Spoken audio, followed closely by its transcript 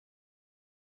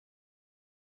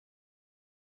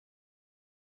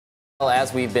Well,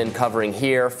 as we've been covering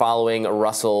here, following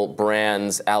Russell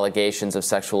Brand's allegations of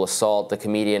sexual assault, the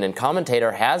comedian and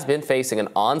commentator has been facing an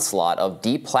onslaught of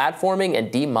deplatforming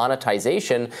and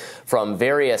demonetization from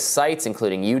various sites,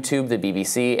 including YouTube, the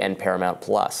BBC, and Paramount+.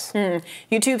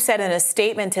 YouTube said in a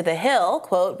statement to The Hill,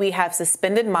 quote, "We have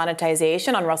suspended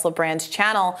monetization on Russell Brand's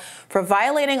channel for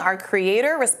violating our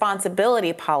creator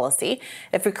responsibility policy.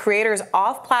 If a creator's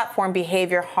off-platform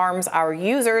behavior harms our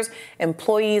users,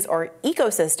 employees, or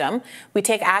ecosystem, we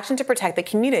take action to protect the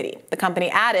community." The company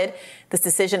added, this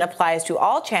decision applies to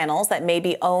all channels that may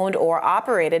be owned or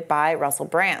operated by Russell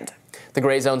Brand. The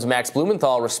Gray Zone's Max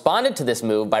Blumenthal responded to this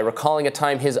move by recalling a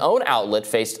time his own outlet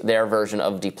faced their version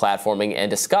of deplatforming and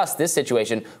discussed this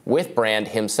situation with Brand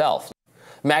himself.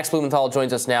 Max Blumenthal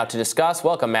joins us now to discuss.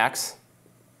 Welcome, Max.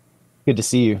 Good to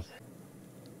see you.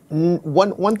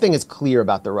 One thing is clear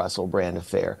about the Russell Brand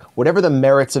affair. Whatever the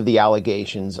merits of the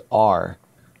allegations are,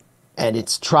 and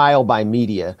its trial by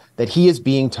media, that he is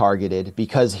being targeted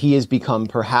because he has become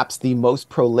perhaps the most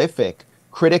prolific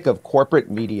critic of corporate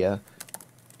media,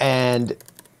 and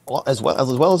as well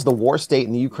as the war state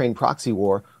in the Ukraine proxy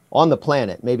war on the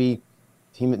planet. Maybe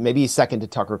he's second to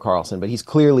Tucker Carlson, but he's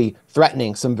clearly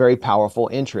threatening some very powerful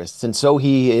interests. And so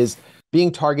he is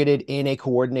being targeted in a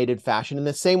coordinated fashion in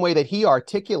the same way that he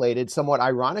articulated somewhat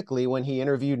ironically when he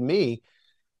interviewed me.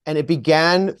 And it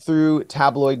began through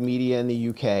tabloid media in the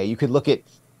UK. You could look at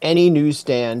any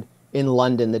newsstand in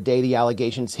London the day the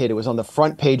allegations hit. It was on the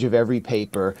front page of every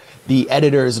paper. The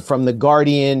editors from The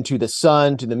Guardian to The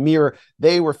Sun to The Mirror,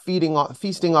 they were feasting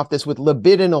off this with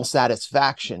libidinal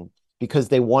satisfaction because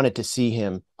they wanted to see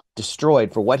him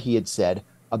destroyed for what he had said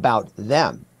about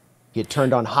them. He had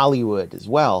turned on Hollywood as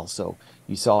well. So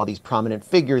you saw these prominent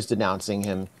figures denouncing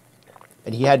him.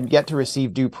 And he hadn't yet to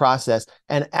receive due process.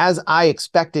 And as I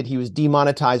expected, he was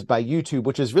demonetized by YouTube,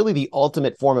 which is really the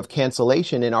ultimate form of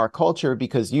cancellation in our culture,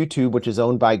 because YouTube, which is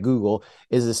owned by Google,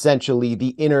 is essentially the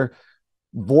inner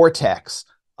vortex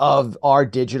of our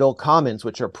digital commons,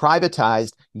 which are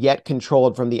privatized yet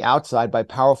controlled from the outside by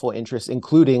powerful interests,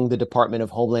 including the Department of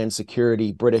Homeland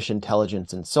Security, British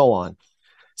intelligence, and so on.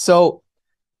 So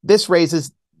this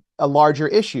raises a larger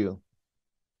issue.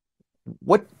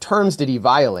 What terms did he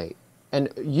violate? And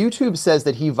YouTube says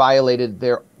that he violated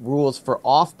their rules for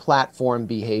off-platform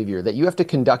behavior, that you have to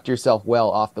conduct yourself well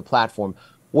off the platform.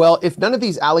 Well, if none of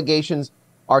these allegations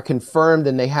are confirmed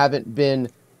and they haven't been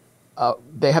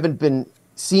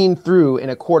seen through in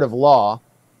a court of law,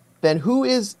 then who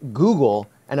is Google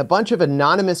and a bunch of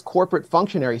anonymous corporate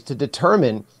functionaries to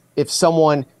determine if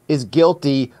someone is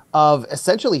guilty of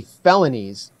essentially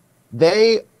felonies?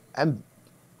 They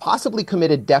possibly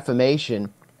committed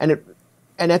defamation,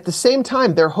 and at the same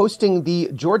time, they're hosting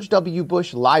the George W.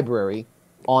 Bush Library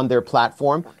on their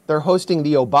platform. They're hosting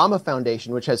the Obama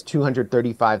Foundation, which has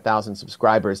 235,000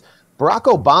 subscribers. Barack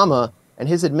Obama and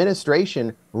his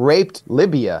administration raped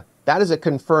Libya. That is a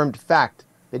confirmed fact.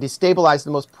 They destabilized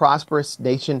the most prosperous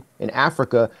nation in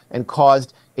Africa and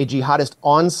caused a jihadist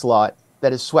onslaught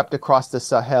that has swept across the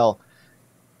Sahel.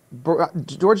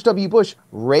 George W. Bush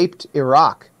raped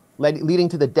Iraq, leading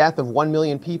to the death of 1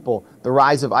 million people, the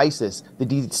rise of ISIS, the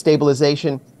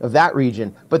destabilization of that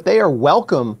region. But they are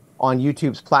welcome on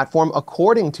YouTube's platform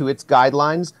according to its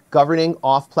guidelines governing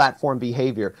off-platform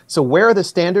behavior. So where are the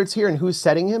standards here and who's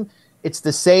setting him? It's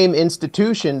the same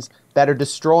institutions that are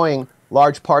destroying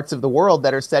large parts of the world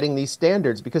that are setting these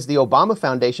standards, because the Obama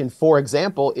Foundation, for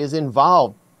example, is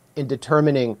involved in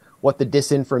determining what the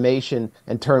disinformation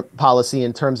and policy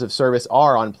and terms of service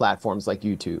are on platforms like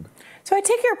YouTube. So I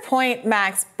take your point,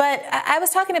 Max, but I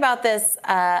was talking about this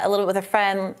a little bit with a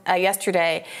friend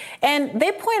yesterday, and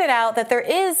they pointed out that there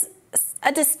is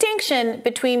a distinction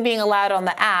between being allowed on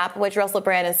the app, which Russell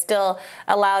Brand is still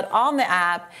allowed on the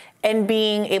app, and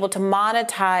being able to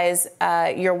monetize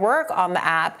your work on the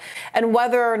app, and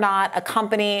whether or not a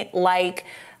company like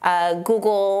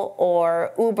Google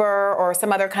or Uber or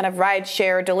some other kind of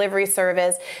ride-share delivery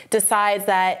service decides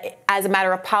that as a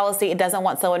matter of policy, it doesn't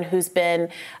want someone who's been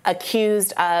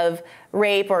accused of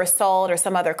rape or assault or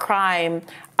some other crime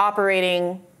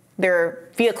operating their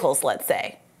vehicles, let's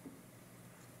say.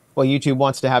 Well, YouTube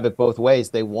wants to have it both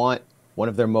ways. They want one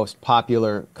of their most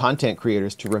popular content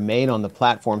creators to remain on the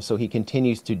platform so he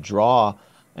continues to draw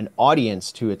an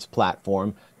audience to its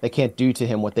platform. They can't do to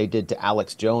him what they did to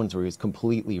Alex Jones, where he was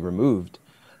completely removed.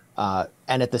 And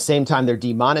at the same time, they're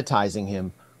demonetizing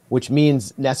him, which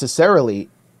means necessarily,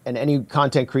 and any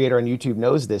content creator on YouTube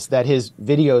knows this, that his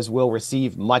videos will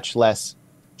receive much less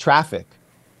traffic.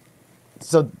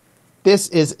 So this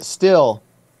is still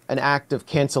an act of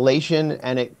cancellation,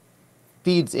 and it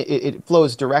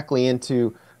flows directly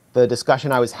into the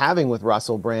discussion I was having with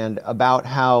Russell Brand about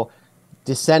how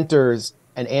dissenters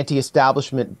and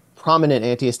prominent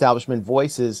anti-establishment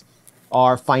voices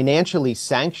are financially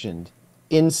sanctioned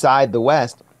inside the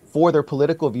West for their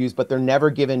political views, but they're never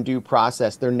given due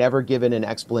process. They're never given an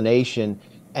explanation,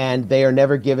 and they are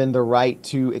never given the right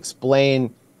to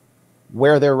explain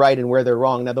where they're right and where they're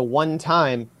wrong. Now, the one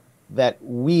time that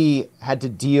we had to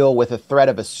deal with a threat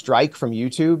of a strike from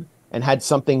YouTube and had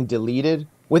something deleted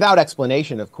without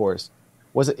explanation, of course,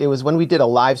 was when we did a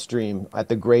live stream at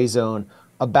the Gray Zone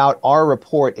about our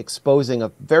report exposing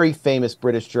a very famous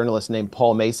British journalist named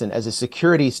Paul Mason as a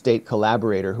security state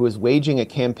collaborator who was waging a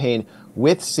campaign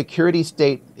with security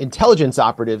state intelligence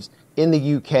operatives in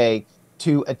the UK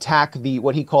to attack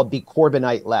what he called the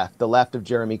Corbynite left, the left of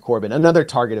Jeremy Corbyn, another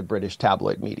target of British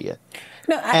tabloid media.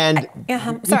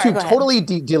 YouTube totally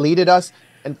deleted us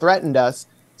and threatened us.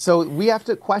 So we have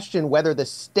to question whether the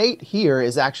state here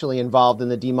is actually involved in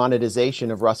the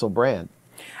demonetization of Russell Brand.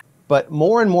 But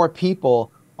more and more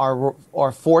people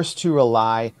are forced to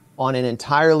rely on an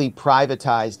entirely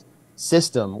privatized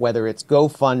system, whether it's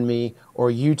GoFundMe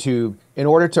or YouTube, in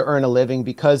order to earn a living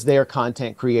because they are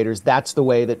content creators. That's the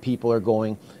way that people are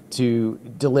going to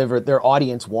deliver. Their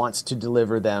audience wants to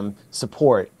deliver them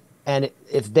support. And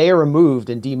if they are removed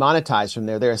and demonetized from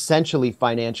there, they're essentially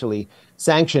financially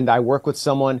sanctioned. I work with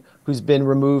someone who's been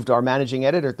removed, our managing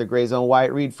editor at the Gray Zone,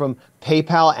 Wyatt Reed, from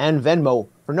PayPal and Venmo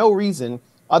for no reason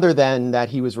other than that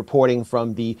he was reporting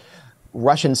from the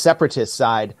Russian separatist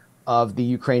side of the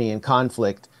Ukrainian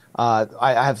conflict.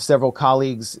 I have several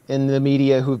colleagues in the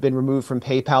media who've been removed from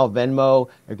PayPal, Venmo,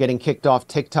 they're getting kicked off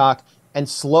TikTok. And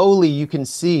slowly you can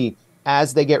see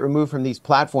as they get removed from these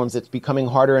platforms, it's becoming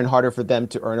harder and harder for them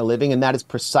to earn a living. And that is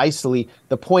precisely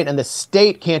the point. And the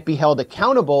state can't be held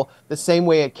accountable the same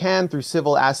way it can through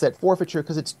civil asset forfeiture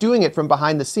because it's doing it from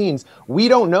behind the scenes. We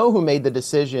don't know who made the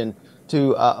decision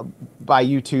to by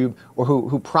YouTube or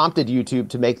who prompted YouTube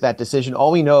to make that decision.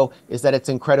 All we know is that it's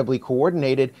incredibly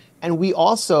coordinated. And we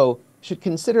also should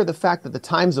consider the fact that the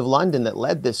Times of London that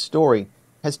led this story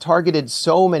has targeted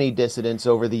so many dissidents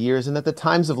over the years, and that the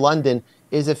Times of London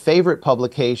is a favorite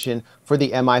publication for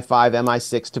the MI5,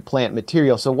 MI6 to plant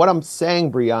material. So what I'm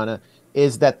saying, Brianna,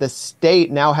 is that the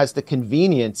state now has the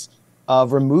convenience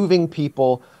of removing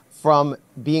people from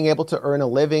being able to earn a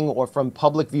living or from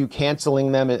public view,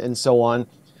 canceling them and so on,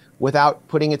 without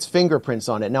putting its fingerprints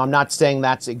on it. Now, I'm not saying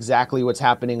that's exactly what's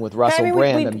happening with Russell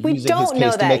Brand. I'm using his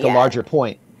case to make a larger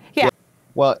point. Yeah.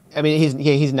 Well, I mean,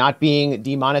 he's not being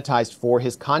demonetized for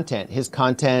his content. His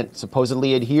content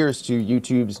supposedly adheres to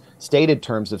YouTube's stated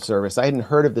terms of service. I hadn't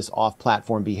heard of this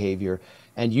off-platform behavior,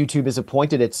 and YouTube has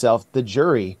appointed itself the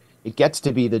jury. It gets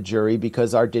to be the jury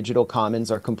because our digital commons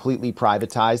are completely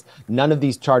privatized. None of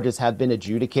these charges have been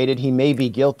adjudicated. He may be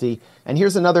guilty. And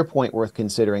here's another point worth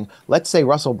considering. Let's say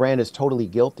Russell Brand is totally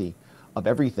guilty of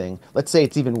everything. Let's say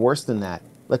it's even worse than that.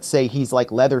 Let's say he's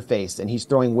like Leatherface and he's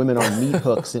throwing women on meat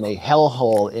hooks in a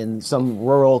hellhole in some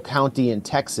rural county in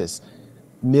Texas.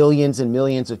 Millions and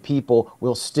millions of people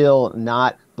will still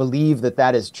not believe that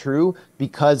that is true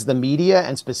because the media,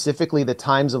 and specifically the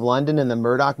Times of London and the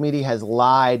Murdoch media, has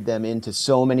lied them into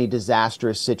so many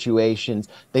disastrous situations.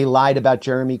 They lied about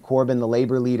Jeremy Corbyn, the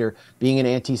Labour leader, being an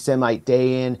anti-Semite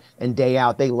day in and day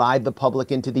out. They lied the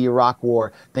public into the Iraq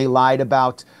War. They lied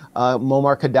about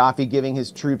Muammar Gaddafi giving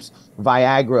his troops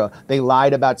Viagra. They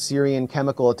lied about Syrian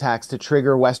chemical attacks to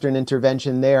trigger Western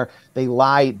intervention there. They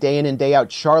lie day in and day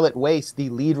out. Charlotte Wace, the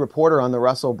lead reporter on the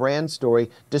Russell Brand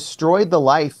story, destroyed the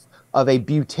life of a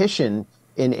beautician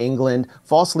in England,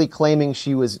 falsely claiming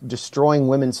she was destroying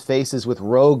women's faces with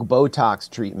rogue Botox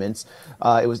treatments.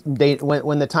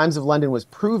 When the Times of London was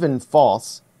proven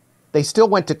false, they still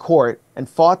went to court and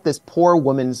fought this poor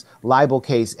woman's libel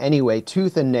case anyway,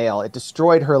 tooth and nail. It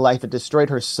destroyed her life. It destroyed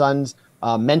her son's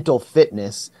mental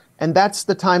fitness. And that's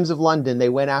the Times of London. They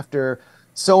went after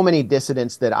so many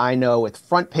dissidents that I know with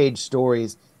front page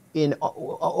stories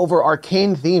over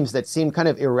arcane themes that seemed kind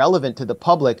of irrelevant to the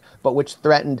public, but which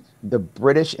threatened the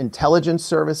British intelligence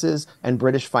services and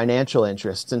British financial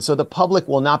interests. And so the public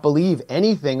will not believe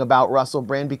anything about Russell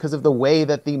Brand because of the way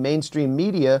that the mainstream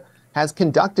media has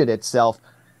conducted itself.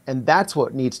 And that's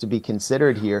what needs to be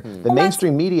considered here. The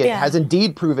mainstream media has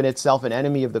indeed proven itself an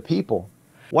enemy of the people.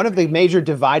 One of the major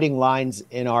dividing lines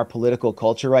in our political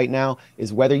culture right now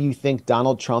is whether you think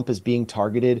Donald Trump is being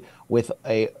targeted with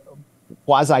a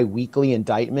quasi-weekly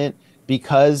indictment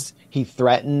because he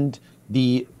threatened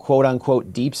the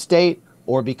quote-unquote deep state,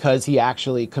 or because he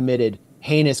actually committed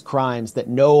heinous crimes that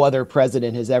no other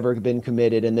president has ever been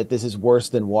committed, and that this is worse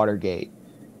than Watergate.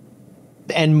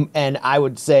 And I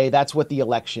would say that's what the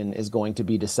election is going to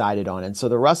be decided on. And so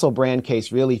the Russell Brand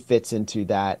case really fits into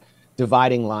that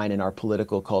dividing line in our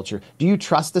political culture. Do you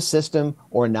trust the system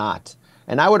or not?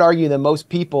 And I would argue that most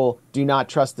people do not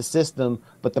trust the system,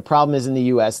 but the problem is in the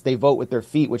US, they vote with their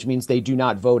feet, which means they do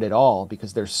not vote at all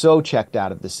because they're so checked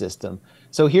out of the system.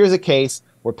 So here's a case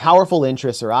where powerful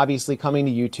interests are obviously coming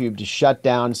to YouTube to shut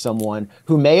down someone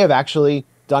who may have actually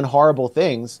done horrible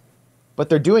things, but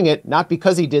they're doing it not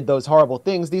because he did those horrible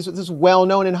things. This is well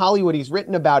known in Hollywood. He's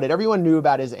written about it. Everyone knew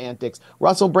about his antics.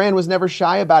 Russell Brand was never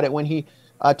shy about it when he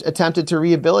attempted to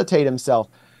rehabilitate himself.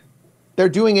 They're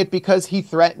doing it because he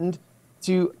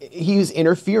was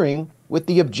interfering with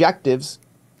the objectives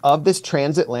of this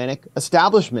transatlantic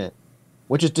establishment,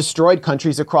 which has destroyed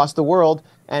countries across the world,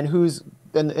 and who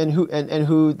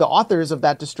the authors of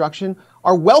that destruction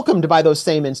are welcomed by those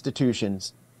same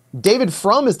institutions. David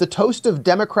Frum is the toast of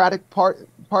Democratic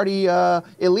Party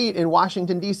elite in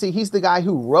Washington, D.C. He's the guy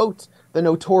who wrote the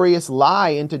notorious lie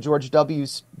into George W.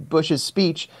 Bush's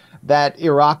speech that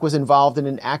Iraq was involved in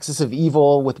an axis of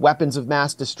evil with weapons of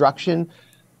mass destruction.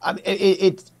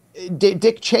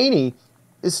 Dick Cheney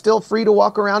is still free to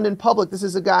walk around in public. This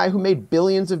is a guy who made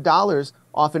billions of dollars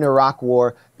off an Iraq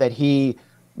war that he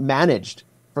managed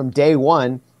from day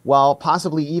one, while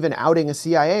possibly even outing a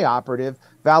CIA operative,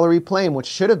 Valerie Plame, which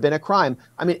should have been a crime.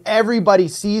 I mean, everybody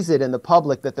sees it in the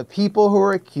public that the people who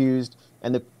are accused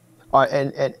and the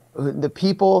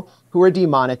people who are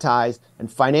demonetized and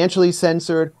financially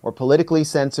censored or politically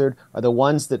censored are the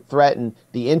ones that threaten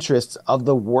the interests of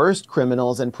the worst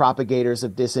criminals and propagators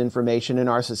of disinformation in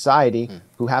our society,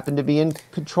 who happen to be in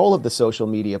control of the social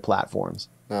media platforms.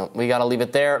 Well, we got to leave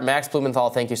it there. Max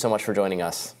Blumenthal, thank you so much for joining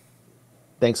us.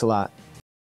 Thanks a lot.